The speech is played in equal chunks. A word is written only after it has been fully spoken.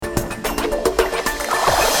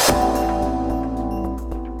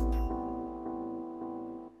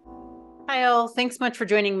thanks so much for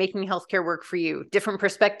joining Making Healthcare Work for You, Different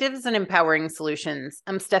Perspectives and Empowering Solutions.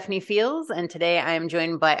 I'm Stephanie Fields, and today I am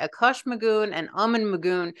joined by Akash Magoon and Aman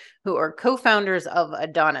Magoon, who are co-founders of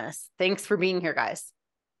Adonis. Thanks for being here, guys.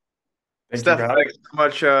 Steph,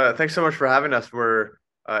 thanks so much for having us. We're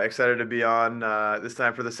excited to be on this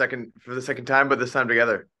time for the second time, but this time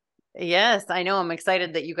together. Yes, I know. I'm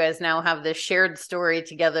excited that you guys now have this shared story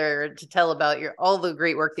together to tell about all the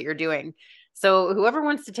great work that you're doing. So whoever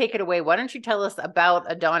wants to take it away, why don't you tell us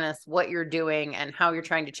about Adonis, what you're doing, and how you're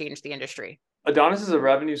trying to change the industry? Adonis is a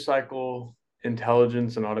revenue cycle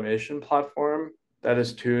intelligence and automation platform that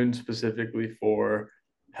is tuned specifically for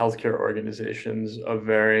healthcare organizations of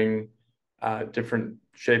varying different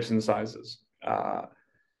shapes and sizes.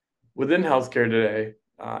 Within healthcare today,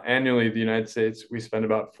 annually, the United States, we spend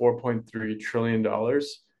about $4.3 trillion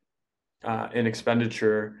in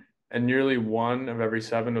expenditure, and nearly one of every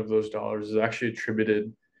seven of those dollars is actually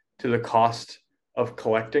attributed to the cost of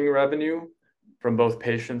collecting revenue from both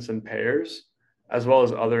patients and payers, as well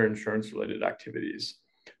as other insurance-related activities.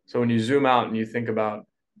 So when you zoom out and you think about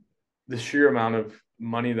the sheer amount of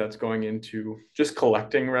money that's going into just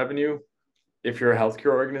collecting revenue, if you're a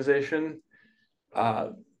healthcare organization,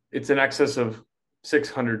 it's in excess of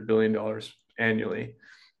 $600 billion annually.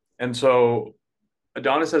 And so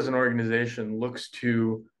Adonis as an organization looks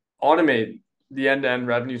to automate the end-to-end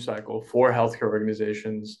revenue cycle for healthcare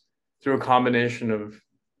organizations through a combination of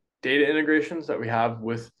data integrations that we have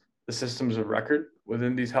with the systems of record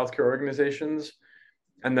within these healthcare organizations,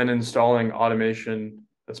 and then installing automation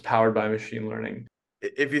that's powered by machine learning.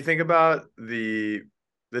 If you think about the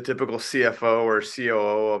typical CFO or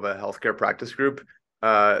COO of a healthcare practice group,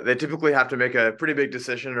 they typically have to make a pretty big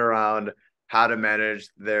decision around how to manage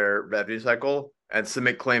their revenue cycle and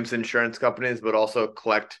submit claims to insurance companies, but also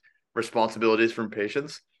collect responsibilities from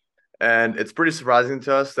patients. And it's pretty surprising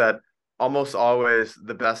to us that almost always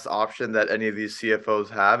the best option that any of these CFOs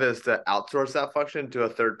have is to outsource that function to a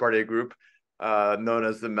third-party group known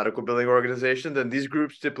as the medical billing organizations. And these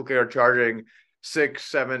groups typically are charging 6,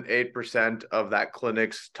 7, 8% of that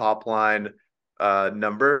clinic's top line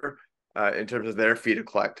number in terms of their fee to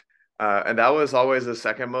collect. And that was always the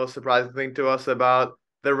second most surprising thing to us about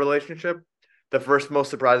the relationship. The first most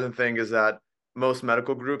surprising thing is that most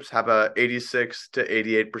medical groups have a 86 to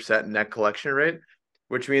 88% net collection rate,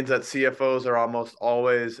 which means that CFOs are almost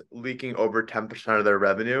always leaking over 10% of their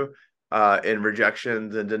revenue in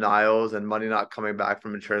rejections and denials and money not coming back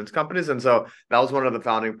from insurance companies. And so that was one of the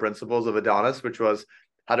founding principles of Adonis, which was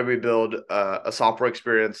how do we build a software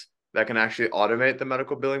experience that can actually automate the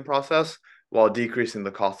medical billing process while decreasing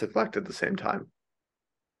the cost to collect at the same time.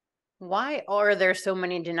 Why are there so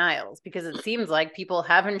many denials? Because it seems like people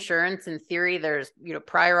have insurance. In theory, there's,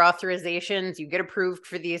 prior authorizations, you get approved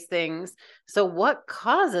for these things. So what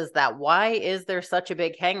causes that? Why is there such a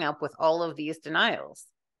big hang up with all of these denials?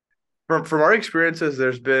 From our experiences,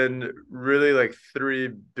 there's been really like three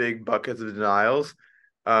big buckets of denials.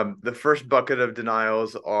 The first bucket of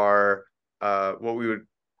denials are what we would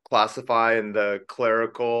classify in the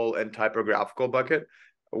clerical and typographical bucket,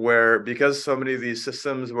 where because so many of these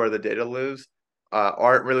systems where the data lives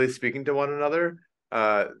aren't really speaking to one another,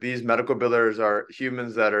 these medical billers are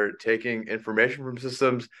humans that are taking information from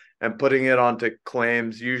systems and putting it onto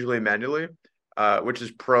claims, usually manually, which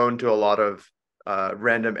is prone to a lot of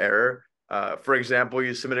random error. For example,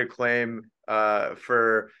 you submit a claim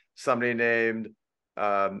for somebody named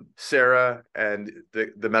Sarah, and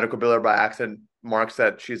the medical biller by accident marks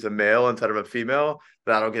that she's a male instead of a female,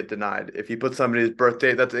 that'll get denied. If you put somebody's birth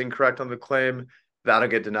date that's incorrect on the claim, that'll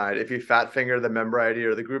get denied. If you fat finger the member ID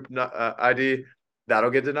or the group ID, that'll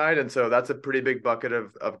get denied. And so that's a pretty big bucket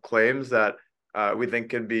of claims that we think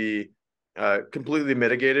can be completely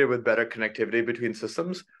mitigated with better connectivity between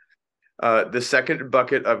systems. The second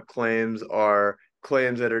bucket of claims are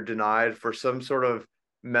claims that are denied for some sort of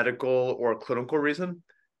medical or clinical reason.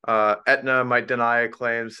 Aetna might deny a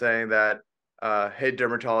claim saying that, hey,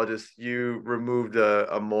 dermatologist, you removed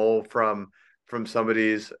a mole from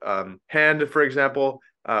somebody's hand, for example.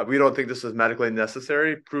 We don't think this is medically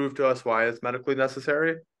necessary. Prove to us why it's medically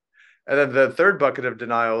necessary. And then the third bucket of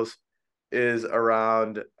denials is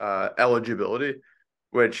around eligibility,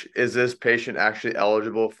 which is this patient actually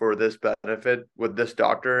eligible for this benefit with this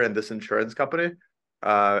doctor and this insurance company?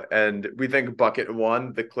 And we think bucket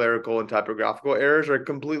one, the clerical and typographical errors, are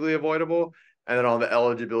completely avoidable. And then on the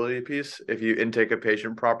eligibility piece, if you intake a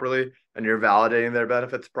patient properly and you're validating their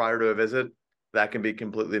benefits prior to a visit, that can be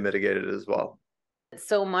completely mitigated as well.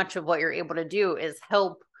 So much of what you're able to do is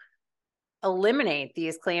help eliminate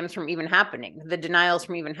these claims from even happening, the denials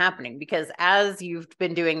from even happening, because as you've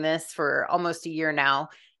been doing this for almost a year now,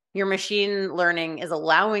 your machine learning is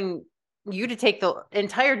allowing you to take the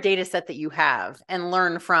entire data set that you have and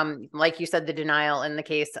learn from, like you said, the denial in the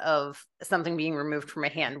case of something being removed from a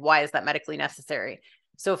hand. Why is that medically necessary?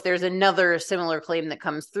 So if there's another similar claim that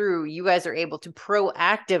comes through, you guys are able to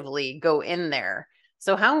proactively go in there.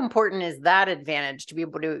 So how important is that advantage to be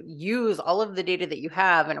able to use all of the data that you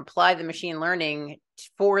have and apply the machine learning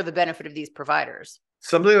for the benefit of these providers?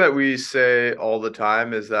 Something that we say all the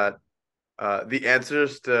time is that the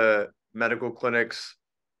answers to medical clinics'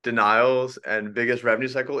 denials and biggest revenue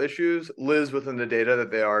cycle issues lives within the data that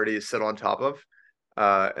they already sit on top of.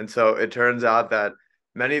 And so it turns out that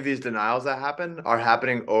many of these denials that happen are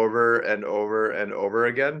happening over and over and over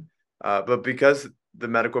again. But because the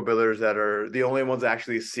medical billers that are the only ones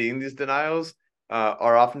actually seeing these denials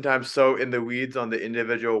are oftentimes so in the weeds on the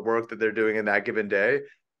individual work that they're doing in that given day,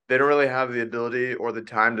 they don't really have the ability or the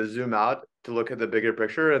time to zoom out to look at the bigger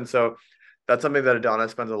picture. And so that's something that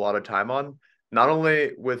Adonis spends a lot of time on, not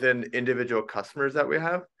only within individual customers that we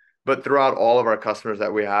have, but throughout all of our customers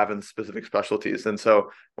that we have in specific specialties. And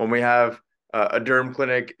so when we have a derm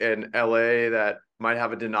clinic in LA that might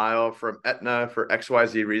have a denial from Aetna for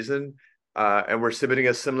XYZ reason, and we're submitting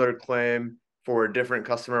a similar claim for a different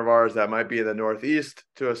customer of ours that might be in the Northeast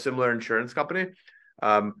to a similar insurance company,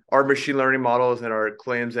 our machine learning models and our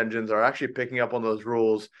claims engines are actually picking up on those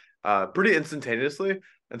rules pretty instantaneously.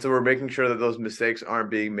 And so we're making sure that those mistakes aren't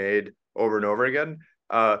being made over and over again.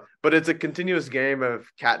 But it's a continuous game of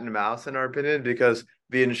cat and mouse, in our opinion, because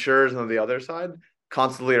the insurers on the other side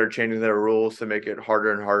constantly are changing their rules to make it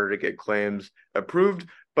harder and harder to get claims approved.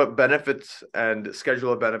 But benefits and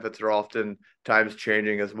schedule of benefits are often times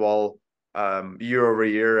changing as well, year over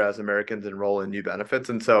year as Americans enroll in new benefits.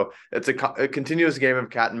 And so it's a continuous game of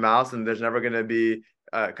cat and mouse, and there's never going to be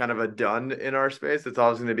kind of a done in our space. It's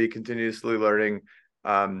always going to be continuously learning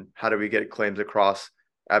how do we get claims across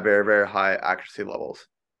at very, very high accuracy levels.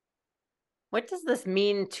 What does this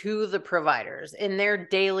mean to the providers in their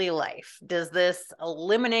daily life? Does this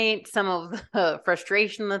eliminate some of the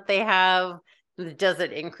frustration that they have? Does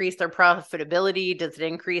it increase their profitability? Does it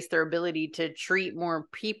increase their ability to treat more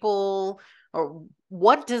people? Or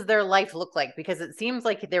what does their life look like? Because it seems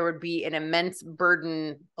like there would be an immense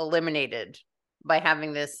burden eliminated by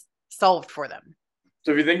having this solved for them.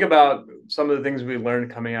 So if you think about some of the things we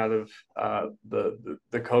learned coming out of the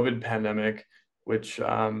COVID pandemic, which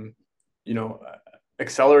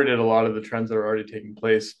accelerated a lot of the trends that are already taking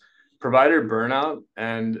place, provider burnout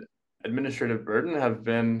and administrative burden have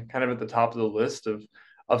been kind of at the top of the list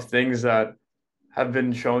of things that have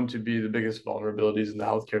been shown to be the biggest vulnerabilities in the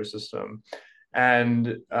healthcare system.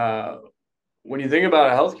 And when you think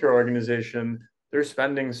about a healthcare organization, they're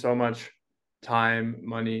spending so much time,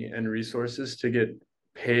 money, and resources to get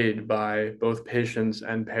paid by both patients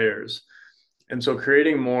and payers. And so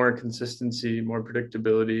creating more consistency, more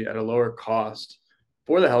predictability at a lower cost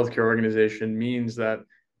for the healthcare organization means that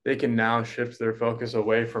they can now shift their focus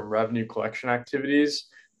away from revenue collection activities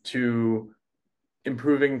to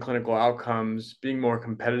improving clinical outcomes, being more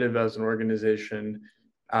competitive as an organization,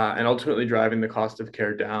 and ultimately driving the cost of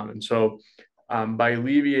care down. And so by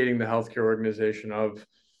alleviating the healthcare organization of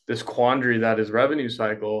this quandary that is revenue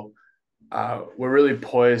cycle, we're really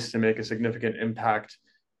poised to make a significant impact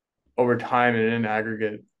over time and in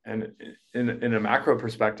aggregate and in a macro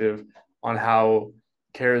perspective on how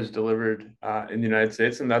care is delivered in the United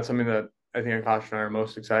States. And that's something that I think Akash and I are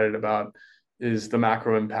most excited about, is the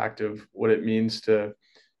macro impact of what it means to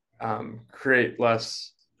create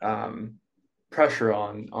less pressure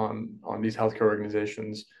on these healthcare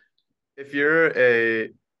organizations. If you're a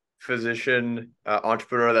physician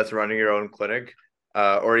entrepreneur that's running your own clinic,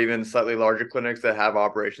 or even slightly larger clinics that have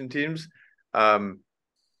operation teams,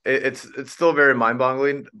 it's still very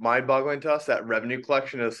mind-boggling to us that revenue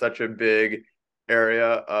collection is such a big area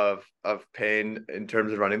of pain in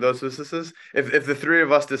terms of running those businesses. If the three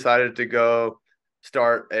of us decided to go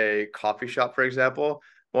start a coffee shop, for example,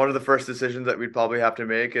 one of the first decisions that we'd probably have to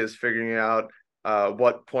make is figuring out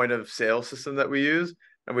what point of sale system that we use.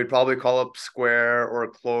 And we'd probably call up Square or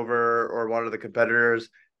Clover or one of the competitors,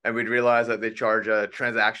 and we'd realize that they charge a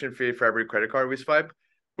transaction fee for every credit card we swipe,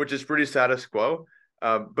 which is pretty status quo.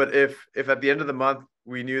 But if at the end of the month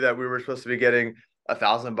we knew that we were supposed to be getting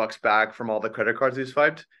 $1,000 back from all the credit cards we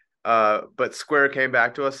swiped, but Square came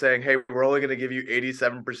back to us saying, "Hey, we're only going to give you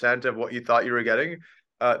 87% of what you thought you were getting,"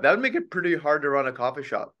 that would make it pretty hard to run a coffee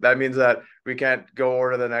shop. That means that we can't go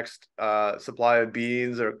order the next supply of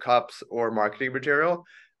beans or cups or marketing material.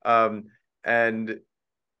 And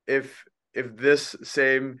if this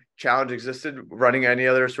same challenge existed running any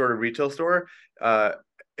other sort of retail store,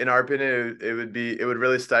 in our opinion, it would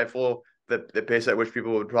really stifle the pace at which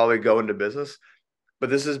people would probably go into business. But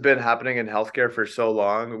this has been happening in healthcare for so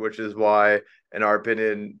long, which is why, in our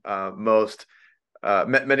opinion,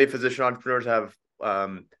 many physician entrepreneurs have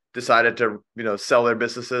decided to sell their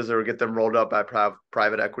businesses or get them rolled up by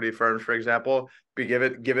private equity firms, for example, be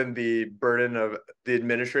given the burden of the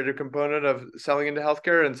administrative component of selling into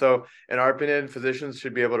healthcare. And so, in our opinion, physicians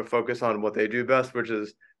should be able to focus on what they do best, which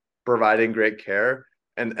is providing great care,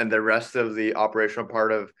 and the rest of the operational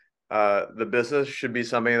part of the business should be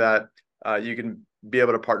something that you can be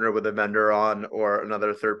able to partner with a vendor on or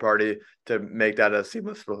another third party to make that as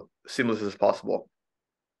seamless as possible.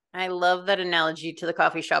 I love that analogy to the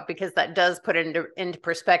coffee shop, because that does put it into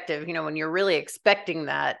perspective, when you're really expecting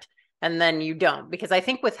that and then you don't. Because I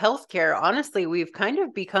think with healthcare, honestly, we've kind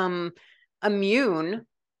of become immune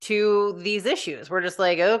to these issues. We're just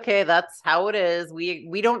like, okay, that's how it is.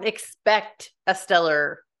 We don't expect a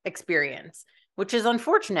stellar experience, which is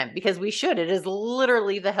unfortunate because we should. It is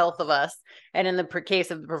literally the health of us. And in the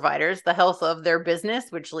case of the providers, the health of their business,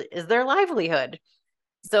 which is their livelihood.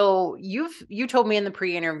 So you told me in the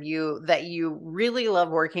pre-interview that you really love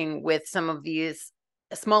working with some of these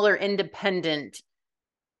smaller independent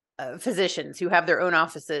physicians who have their own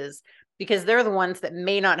offices, because they're the ones that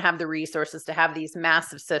may not have the resources to have these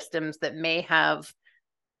massive systems that may have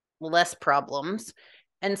less problems.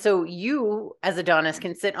 And so you, as Adonis,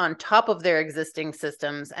 can sit on top of their existing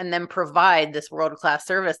systems and then provide this world-class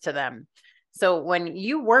service to them. So when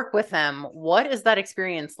you work with them, what is that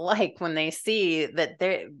experience like when they see that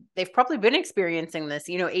they've probably been experiencing this,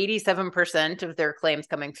 87% of their claims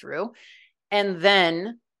coming through, and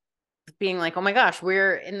then being like, oh my gosh,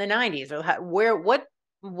 we're in the 90s, or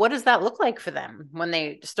what does that look like for them when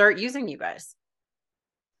they start using you guys?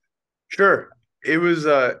 Sure.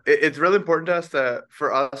 It's really important to us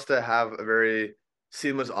for us to have a very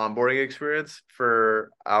seamless onboarding experience for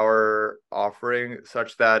our offering,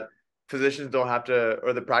 such that physicians don't have to,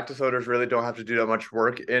 or the practice owners really don't have to do that much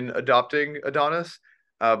work in adopting Adonis.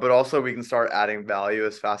 But also we can start adding value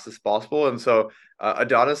as fast as possible. And so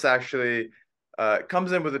Adonis actually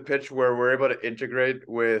comes in with a pitch where we're able to integrate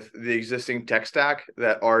with the existing tech stack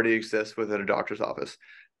that already exists within a doctor's office.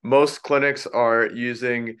 Most clinics are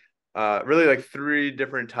using really like three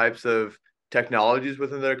different types of technologies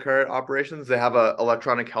within their current operations. They have an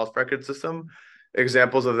electronic health record system.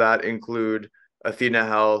 Examples of that include Athena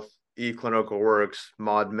Health, eClinicalWorks,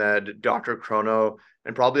 ModMed, Dr. Chrono,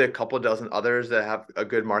 and probably a couple dozen others that have a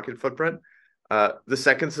good market footprint. The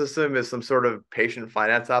second system is some sort of patient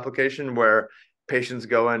finance application where patients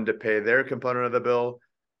go in to pay their component of the bill.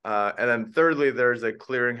 And then thirdly, there's a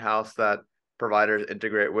clearinghouse that providers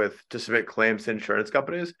integrate with to submit claims to insurance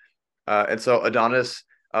companies. And so Adonis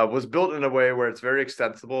was built in a way where it's very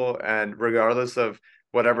extensible, and regardless of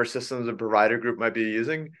whatever systems a provider group might be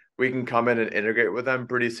using, we can come in and integrate with them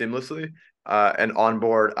pretty seamlessly and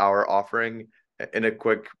onboard our offering in a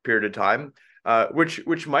quick period of time,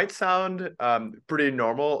 which might sound pretty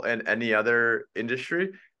normal in any other industry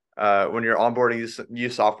when you're onboarding new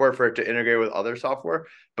software for it to integrate with other software.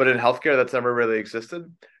 But in healthcare, that's never really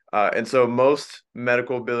existed. And so most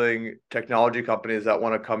medical billing technology companies that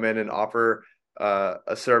want to come in and offer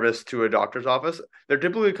a service to a doctor's office, they're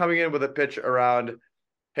typically coming in with a pitch around,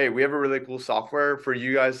 hey, we have a really cool software for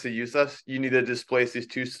you guys to use us. You need to displace these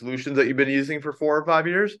two solutions that you've been using for 4 or 5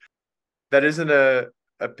 years. That isn't a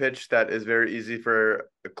pitch that is very easy for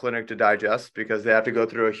a clinic to digest, because they have to go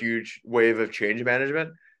through a huge wave of change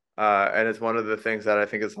management. And it's one of the things that I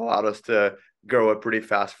think has allowed us to grow a pretty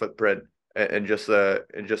fast footprint in just a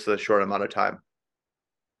short amount of time.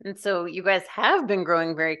 And so you guys have been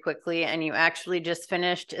growing very quickly, and you actually just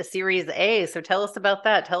finished a Series A. So tell us about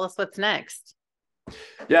that. Tell us what's next.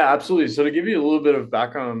 Yeah, absolutely. So to give you a little bit of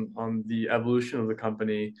background on the evolution of the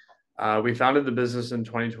company, we founded the business in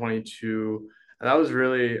 2022, and that was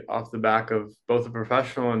really off the back of both a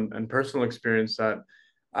professional and personal experience that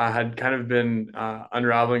had kind of been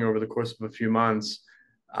unraveling over the course of a few months.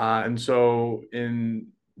 And so in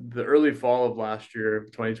the early fall of last year,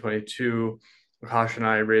 2022, Akash and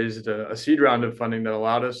I raised a seed round of funding that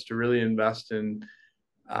allowed us to really invest in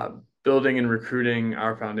building and recruiting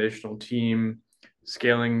our foundational team,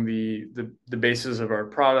 scaling the basis of our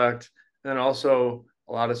product, and then also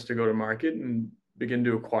allowed us to go to market and begin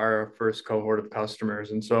to acquire our first cohort of customers.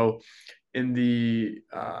 And so in the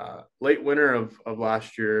late winter of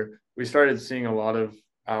last year, we started seeing a lot of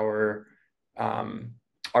our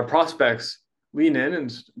prospects lean in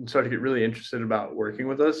and start to get really interested about working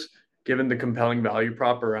with us, given the compelling value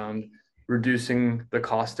prop around reducing the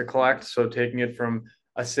cost to collect. So taking it from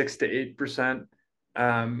a 6 to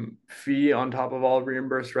 8% fee on top of all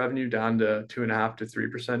reimbursed revenue down to 2.5 to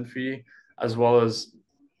 3% fee as well as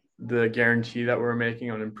the guarantee that we're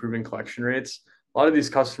making on improving collection rates, a lot of these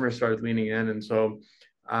customers started leaning in. And so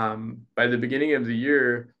by the beginning of the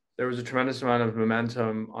year, there was a tremendous amount of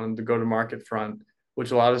momentum on the go-to-market front,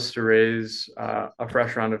 which allowed us to raise a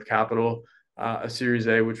fresh round of capital, a Series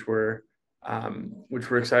A, which we're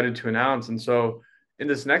excited to announce. And so in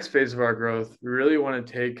this next phase of our growth, we really want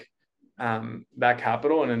to take that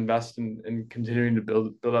capital and invest in continuing to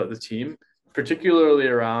build out the team, particularly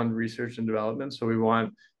around research and development. So we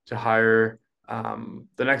want to hire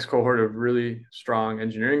the next cohort of really strong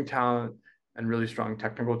engineering talent and really strong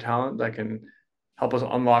technical talent that can help us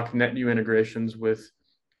unlock net new integrations with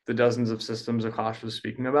the dozens of systems Akash was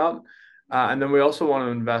speaking about. And then we also want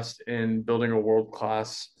to invest in building a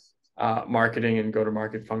world-class marketing and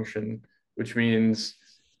go-to-market function, which means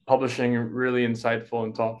publishing really insightful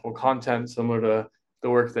and thoughtful content similar to the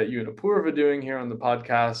work that you and Apoorv are doing here on the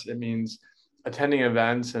podcast. It means attending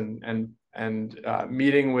events and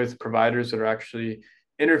meeting with providers that are actually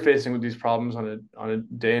interfacing with these problems on a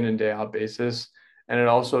day in and day out basis. And it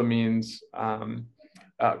also means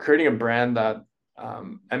creating a brand that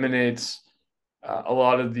emanates a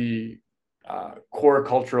lot of the core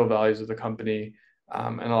cultural values of the company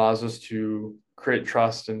and allows us to create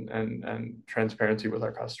trust and transparency with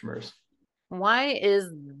our customers. Why is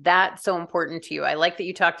that so important to you? I like that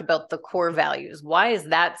you talked about the core values. Why is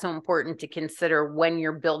that so important to consider when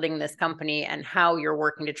you're building this company and how you're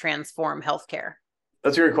working to transform healthcare?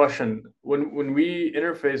 That's a great question. When we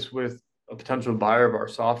interface with a potential buyer of our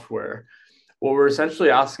software, what we're essentially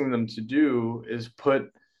asking them to do is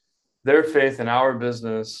put their faith in our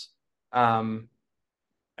business in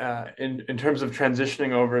terms of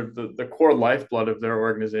transitioning over the core lifeblood of their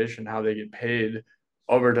organization, how they get paid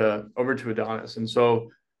over to Adonis. And so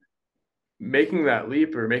making that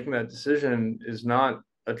leap or making that decision is not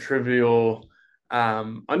a trivial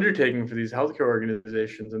undertaking for these healthcare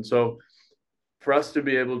organizations. And so for us to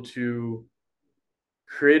be able to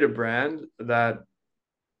create a brand that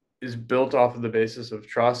is built off of the basis of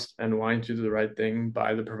trust and wanting to do the right thing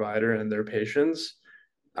by the provider and their patients,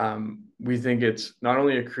 we think it's not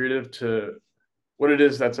only accretive to what it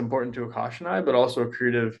is that's important to Akash and I, but also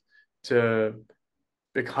accretive to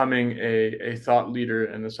becoming a thought leader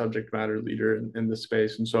and a subject matter leader in the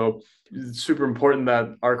space. And so it's super important that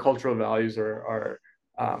our cultural values are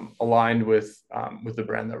aligned with the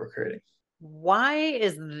brand that we're creating. Why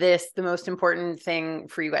is this the most important thing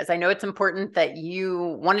for you guys? I know it's important that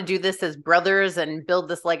you want to do this as brothers and build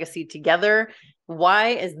this legacy together. Why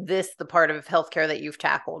is this the part of healthcare that you've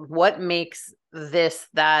tackled? What makes this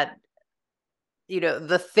that,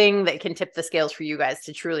 the thing that can tip the scales for you guys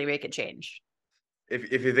to truly make a change?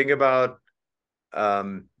 If you think about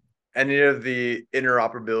any of the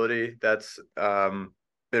interoperability that's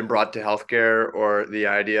been brought to healthcare, or the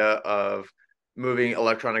idea of moving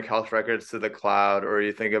electronic health records to the cloud, or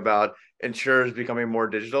you think about insurers becoming more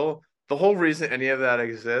digital, the whole reason any of that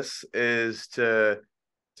exists is to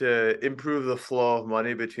improve the flow of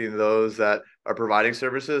money between those that are providing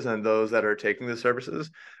services and those that are taking the services.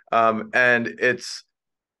 And it's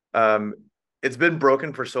been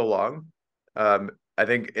broken for so long. I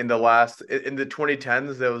think in the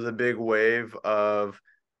 2010s, there was a big wave of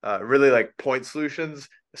really like point solutions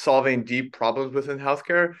solving deep problems within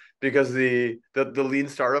healthcare, because the lean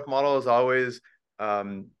startup model is always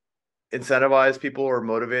incentivize people or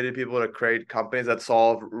motivated people to create companies that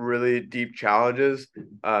solve really deep challenges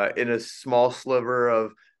in a small sliver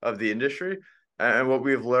of the industry. And what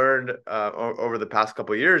we've learned over the past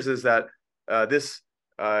couple of years is that this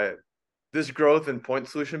growth in point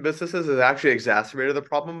solution businesses has actually exacerbated the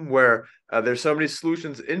problem, where there's so many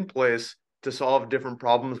solutions in place to solve different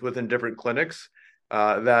problems within different clinics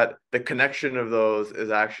that the connection of those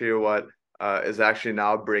is actually what is actually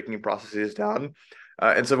now breaking processes down.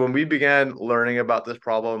 And so when we began learning about this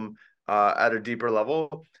problem at a deeper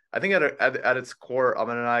level, I think at its core,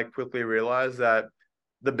 Aman and I quickly realized that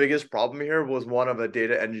the biggest problem here was one of a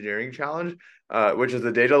data engineering challenge, which is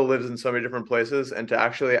the data lives in so many different places, and to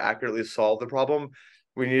actually accurately solve the problem,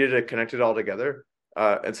 we needed to connect it all together.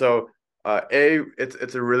 And so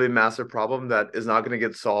it's a really massive problem that is not going to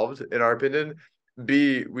get solved, in our opinion.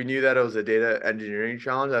 B, we knew that it was a data engineering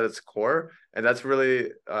challenge at its core, and that's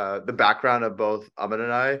really the background of both Aman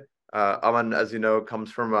and I. Aman, as you know,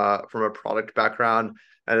 comes from a product background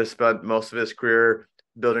and has spent most of his career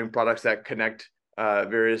building products that connect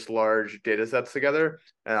various large data sets together.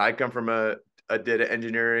 And I come from a data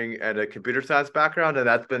engineering and a computer science background, and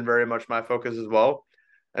that's been very much my focus as well.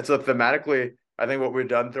 And so thematically, I think what we've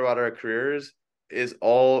done throughout our careers is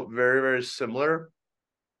all very, very similar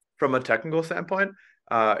from a technical standpoint.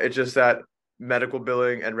 It's just that medical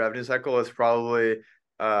billing and revenue cycle is probably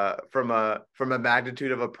from a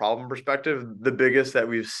magnitude of a problem perspective, the biggest that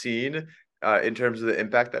we've seen in terms of the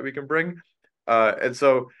impact that we can bring. And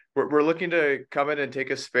so we're looking to come in and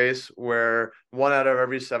take a space where 1 out of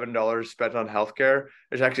every $7 spent on healthcare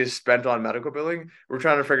is actually spent on medical billing. We're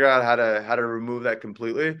trying to figure out how to remove that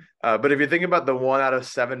completely. But if you think about the 1 out of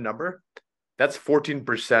 7 number, that's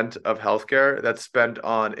 14% of healthcare that's spent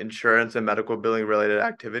on insurance and medical billing related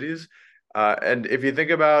activities. And if you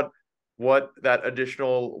think about what that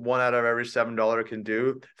additional 1 out of every $7 can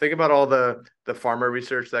do, think about all the pharma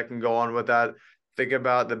research that can go on with that. Think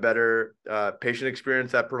about the better patient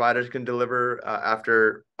experience that providers can deliver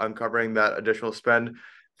after uncovering that additional spend.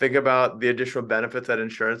 Think about the additional benefits that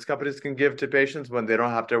insurance companies can give to patients when they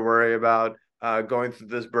don't have to worry about going through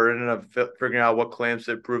this burden of figuring out what claims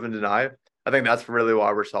to approve and deny. I think that's really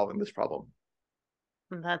why we're solving this problem.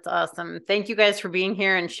 That's awesome. Thank you guys for being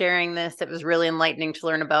here and sharing this. It was really enlightening to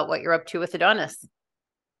learn about what you're up to with Adonis.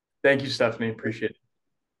 Thank you, Stephanie. Appreciate it.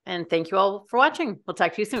 And thank you all for watching. We'll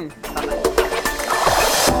talk to you soon.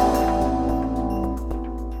 Bye-bye.